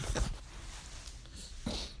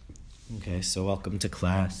Okay, so welcome to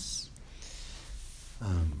class.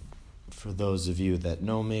 For those of you that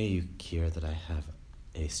know me, you hear that I have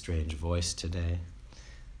a strange voice today.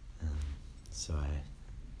 So I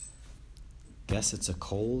guess it's a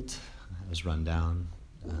cold. I was run down.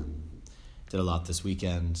 Did a lot this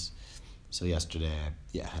weekend. So yesterday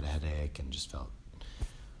I had a headache and just felt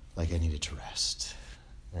like I needed to rest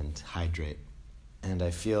and hydrate. And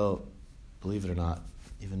I feel, believe it or not,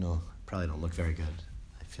 even though I probably don't look very good,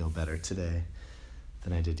 I feel better today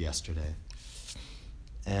than I did yesterday.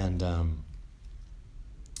 And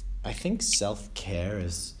I think self-care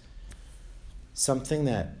is something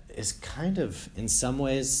that is kind of, in some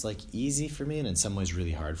ways, like easy for me and in some ways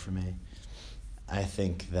really hard for me. I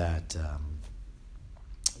think that,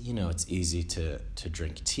 it's easy to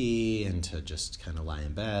drink tea and to just kind of lie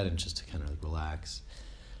in bed and just to kind of relax.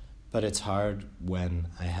 But it's hard when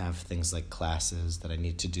I have things like classes that I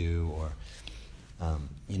need to do or,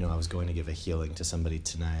 I was going to give a healing to somebody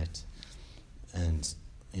tonight. And,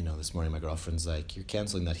 this morning my girlfriend's like, "You're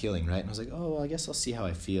canceling that healing, right?" And I was like, "Oh, well, I guess I'll see how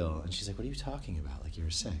I feel." And she's like, "What are you talking about? Like, you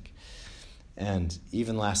were sick." And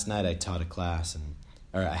even last night I taught a class,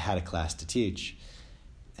 or I had a class to teach.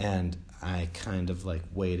 And I kind of like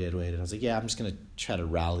waited. I was like, "Yeah, I'm just going to try to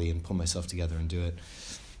rally and pull myself together and do it."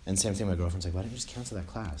 And same thing, my girlfriend's like, "Why didn't you just cancel that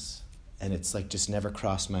class?" And it's like just never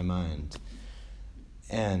crossed my mind.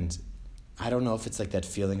 And I don't know if it's like that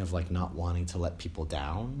feeling of like not wanting to let people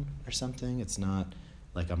down or something. It's not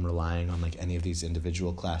like I'm relying on like any of these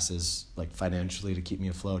individual classes like financially to keep me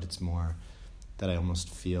afloat. It's more that I almost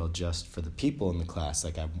feel just for the people in the class,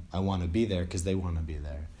 like I want to be there because they want to be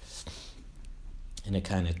there. And it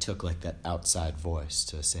kind of took like that outside voice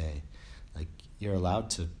to say, like, you're allowed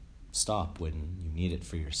to stop when you need it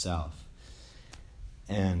for yourself.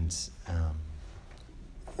 And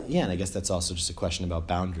and I guess that's also just a question about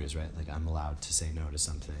boundaries, right? Like, I'm allowed to say no to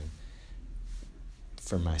something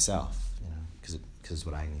for myself, because it's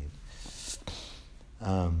what I need.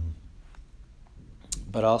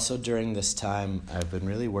 But also during this time, I've been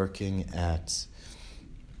really working at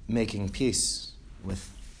making peace with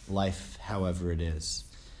life, however it is.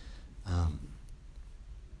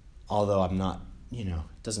 Although I'm not, it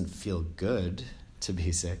doesn't feel good to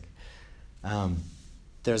be sick.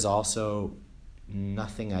 There's also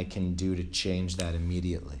nothing I can do to change that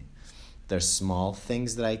immediately. There's small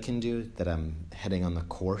things that I can do that I'm heading on the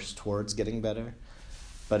course towards getting better.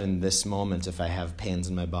 But in this moment, if I have pains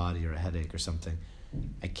in my body or a headache or something,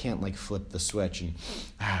 I can't like flip the switch and,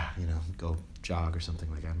 go jog or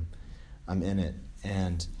something. Like I'm in it.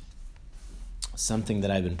 And something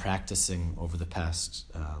that I've been practicing over the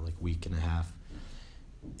past week and a half,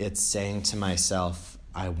 it's saying to myself,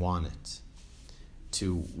 I want it,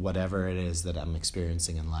 to whatever it is that I'm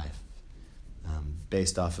experiencing in life.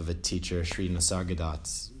 Based off of a teacher, Sri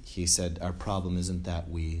Nisargadatta, he said, our problem isn't that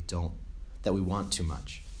we want too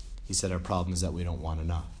much. He said, our problem is that we don't want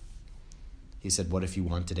enough. He said, what if you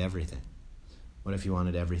wanted everything? What if you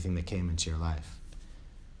wanted everything that came into your life?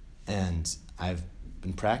 And I've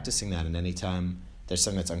been practicing that, and anytime there's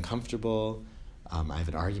something that's uncomfortable, I have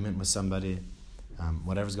an argument with somebody,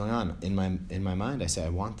 whatever's going on, in my mind, I say, I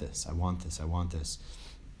want this, I want this, I want this.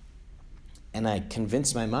 And I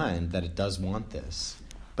convince my mind that it does want this,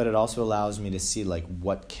 but it also allows me to see, like,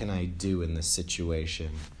 what can I do in this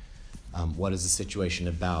situation? What is the situation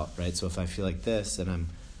about, right? So if I feel like this, and I'm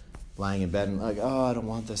lying in bed and like, oh, I don't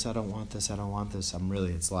want this, I don't want this, I don't want this,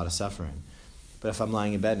 it's a lot of suffering. But if I'm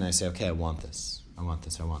lying in bed and I say, okay, I want this, I want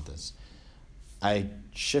this, I want this, I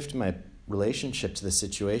shift my relationship to the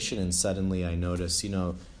situation, and suddenly I notice,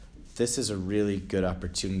 this is a really good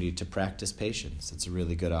opportunity to practice patience. It's a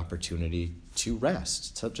really good opportunity to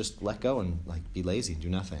rest, to just let go and like be lazy and do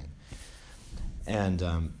nothing. And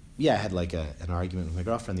I had like an argument with my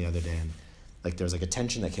girlfriend the other day, and like there was like a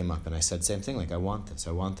tension that came up, and I said same thing, like I want this,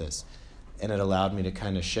 I want this. And it allowed me to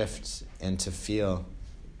kind of shift and to feel,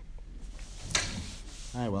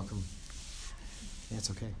 hi, welcome. Yeah, it's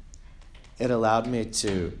okay. It allowed me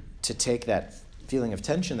to take that feeling of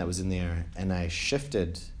tension that was in the air, and I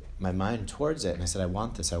shifted my mind towards it, and I said, I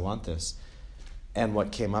want this, I want this. And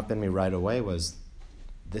what came up in me right away was,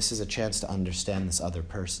 this is a chance to understand this other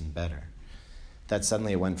person better. That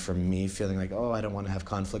suddenly it went from me feeling like, oh, I don't want to have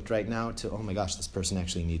conflict right now, to, oh my gosh, this person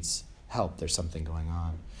actually needs help, there's something going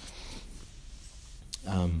on.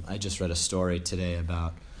 I just read a story today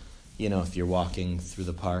about, if you're walking through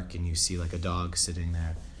the park and you see like a dog sitting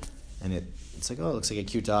there, and it's like, oh, it looks like a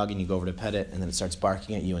cute dog, and you go over to pet it, and then it starts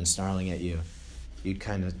barking at you and snarling at you, you'd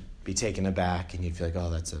kind of be taken aback, and you'd feel like,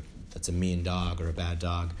 oh, that's a mean dog or a bad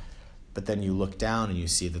dog. but then you look down and you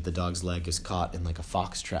see that the dog's leg is caught in like a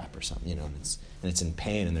fox trap or something, and it's in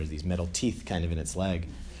pain, and there's these metal teeth kind of in its leg.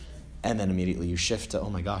 And then immediately you shift to, oh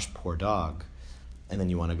my gosh, poor dog. And then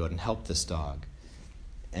you want to go out and help this dog.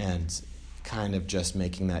 And kind of just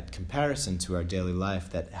making that comparison to our daily life,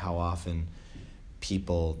 that how often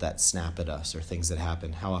people that snap at us or things that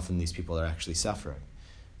happen, how often these people are actually suffering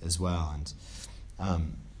as well.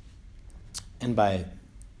 And by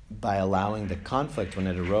allowing the conflict when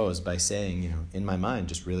it arose, by saying, in my mind,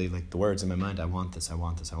 just really like the words in my mind, I want this, I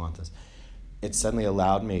want this, I want this, it suddenly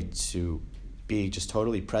allowed me to be just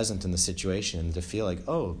totally present in the situation and to feel like,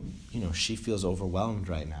 oh, she feels overwhelmed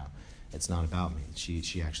right now. It's not about me.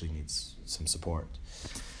 She actually needs some support.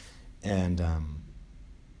 And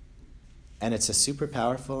it's a super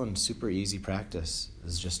powerful and super easy practice,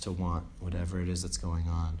 is just to want whatever it is that's going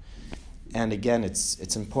on. And again,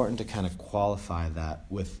 it's important to kind of qualify that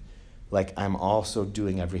with, like, I'm also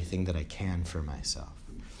doing everything that I can for myself.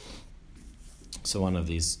 So one of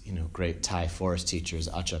these, great Thai forest teachers,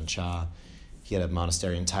 Ajahn Chah, he had a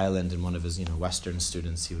monastery in Thailand, and one of his, Western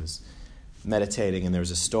students, he was meditating, and there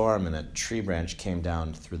was a storm, and a tree branch came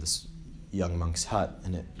down through this young monk's hut,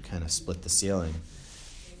 and it kind of split the ceiling.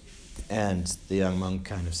 And the young monk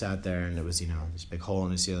kind of sat there, and it was, this big hole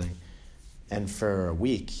in the ceiling. And for a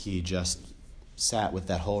week, he just sat with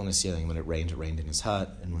that hole in the ceiling. When it rained in his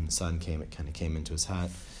hut, and when the sun came, it kind of came into his hut.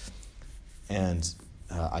 And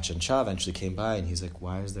Ajahn Chah eventually came by, and he's like,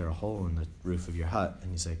 why is there a hole in the roof of your hut?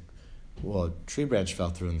 And he's like, well, a tree branch fell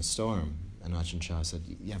through in the storm. And Ajahn Chah said,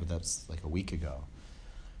 yeah, but that's like a week ago.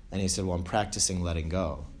 And he said, well, I'm practicing letting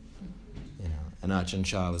go. And Ajahn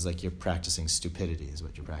Chah was like, you're practicing stupidity is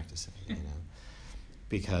what you're practicing,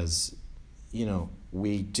 Because,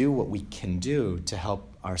 we do what we can do to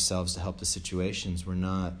help ourselves, to help the situations. We're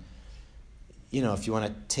not, if you want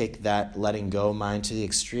to take that letting go mind to the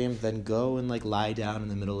extreme, then go and lie down in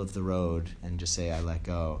the middle of the road and just say, I let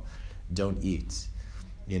go. Don't eat,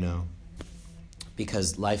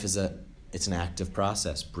 Because life it's an active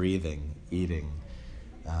process, breathing, eating,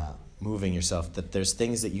 moving yourself, that there's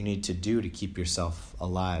things that you need to do to keep yourself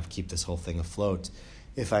alive, keep this whole thing afloat.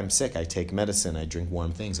 If I'm sick, I take medicine, I drink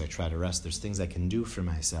warm things, I try to rest. There's things I can do for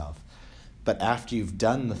myself. But after you've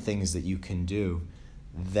done the things that you can do,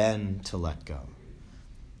 then to let go.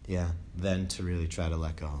 Then to really try to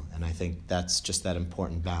let go. And I think that's just that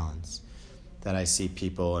important balance that I see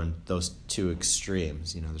people in those two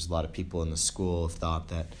extremes. There's a lot of people in the school of thought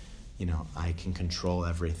that, I can control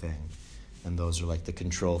everything. And those are like the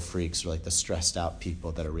control freaks, or like the stressed out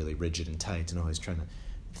people that are really rigid and tight and always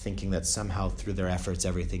thinking that somehow through their efforts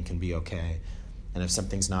everything can be okay. And if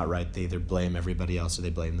something's not right, they either blame everybody else or they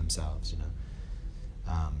blame themselves,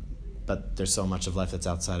 But there's so much of life that's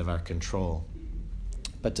outside of our control.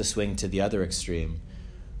 But to swing to the other extreme,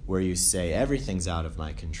 where you say everything's out of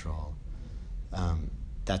my control,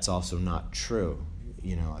 that's also not true.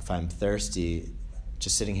 If I'm thirsty,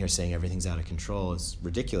 just sitting here saying everything's out of control is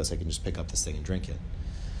ridiculous. I can just pick up this thing and drink it.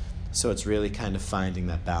 So it's really kind of finding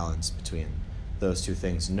that balance between those two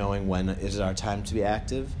things, knowing when is our time to be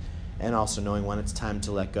active and also knowing when it's time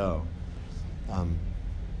to let go.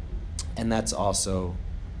 And that's also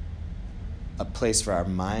a place for our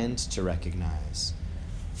mind to recognize.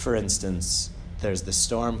 For instance, there's the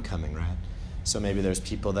storm coming, right? So maybe there's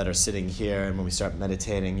people that are sitting here, and when we start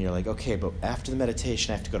meditating, you're like, okay, but after the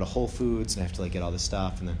meditation, I have to go to Whole Foods, and I have to get all this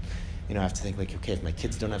stuff, and then, I have to think okay, if my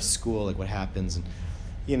kids don't have school, what happens? And,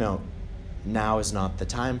 now is not the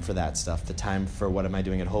time for that stuff. The time for what am I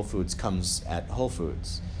doing at Whole Foods comes at Whole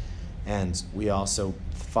Foods. And we also,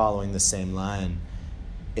 following the same line,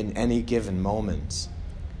 in any given moment,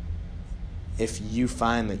 if you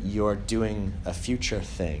find that you're doing a future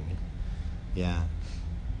thing,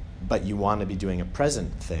 but you want to be doing a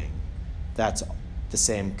present thing, that's the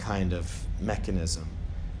same kind of mechanism,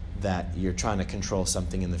 that you're trying to control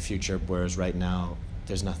something in the future, whereas right now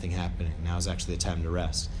there's nothing happening. Now is actually the time to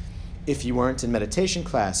rest. If you weren't in meditation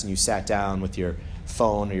class and you sat down with your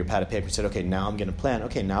phone or your pad of paper and said, okay, now I'm going to plan.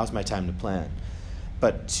 Okay, now's my time to plan.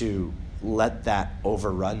 But to let that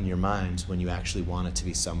overrun your mind when you actually want it to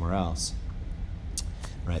be somewhere else,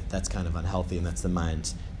 right? That's kind of unhealthy, and that's the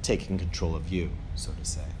mind taking control of you, so to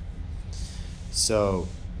say. So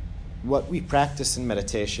what we practice in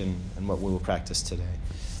meditation and what we will practice today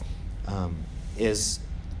is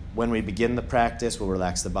when we begin the practice, we'll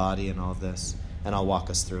relax the body and all of this, and I'll walk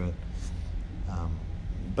us through it.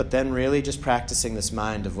 But then really just practicing this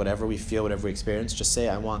mind of whatever we feel, whatever we experience, just say,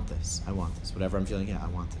 I want this. Whatever I'm feeling, I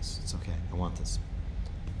want this. It's okay, I want this.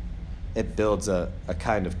 It builds a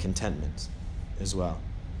kind of contentment as well.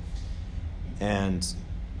 And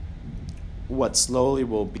what slowly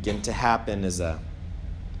will begin to happen is a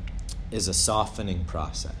softening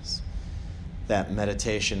process. That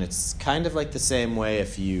meditation, it's kind of like the same way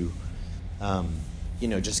if you,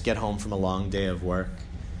 just get home from a long day of work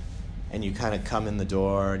and you kind of come in the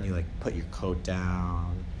door and you like put your coat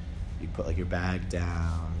down, you put like your bag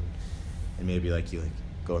down, and maybe like you like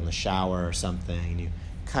go in the shower or something, and you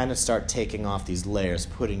kind of start taking off these layers,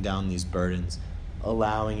 putting down these burdens,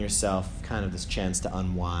 allowing yourself kind of this chance to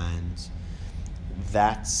unwind.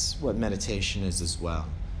 That's what meditation is as well,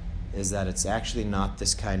 is that it's actually not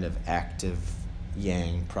this kind of active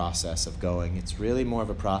yang process of going. It's really more of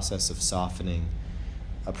a process of softening,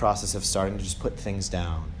 a process of starting to just put things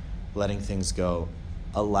down, letting things go,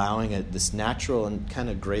 allowing this natural and kind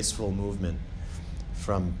of graceful movement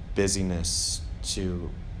from busyness to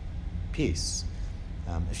peace.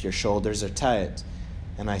 If your shoulders are tight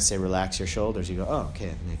and I say relax your shoulders, you go, oh, okay,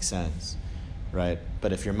 it makes sense, right?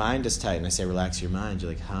 But if your mind is tight and I say relax your mind,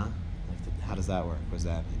 you're like, huh? How does that work? What does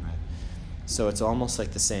that mean, right? So it's almost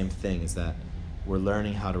like the same thing, is that we're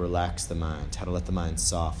learning how to relax the mind, how to let the mind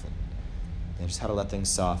soften, and just how to let things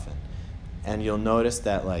soften. And you'll notice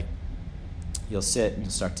that like you'll sit and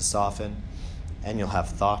you'll start to soften and you'll have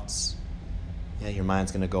thoughts. Yeah, your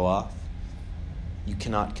mind's going to go off. You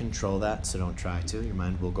cannot control that, so don't try to. Your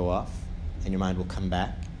mind will go off and your mind will come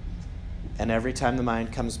back. And every time the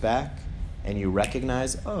mind comes back and you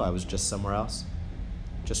recognize, oh, I was just somewhere else,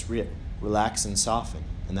 just relax and soften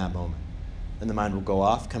in that moment. And the mind will go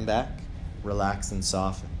off, come back, relax and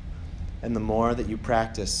soften. And the more that you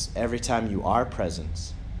practice, every time you are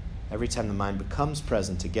present, every time the mind becomes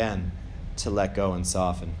present again, to let go and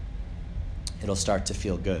soften, it'll start to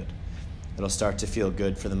feel good. It'll start to feel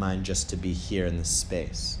good for the mind just to be here in this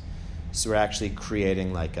space. So we're actually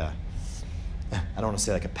creating like I don't want to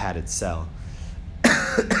say like a padded cell.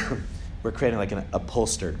 We're creating like an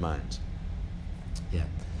upholstered mind. Yeah.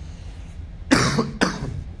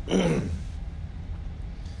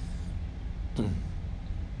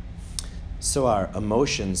 So our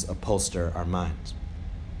emotions upholster our mind.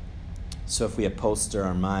 So if we upholster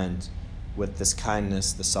our mind with this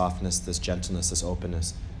kindness, this softness, this gentleness, this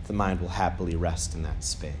openness, the mind will happily rest in that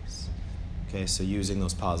space. Okay, so using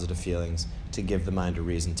those positive feelings to give the mind a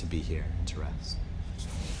reason to be here and to rest.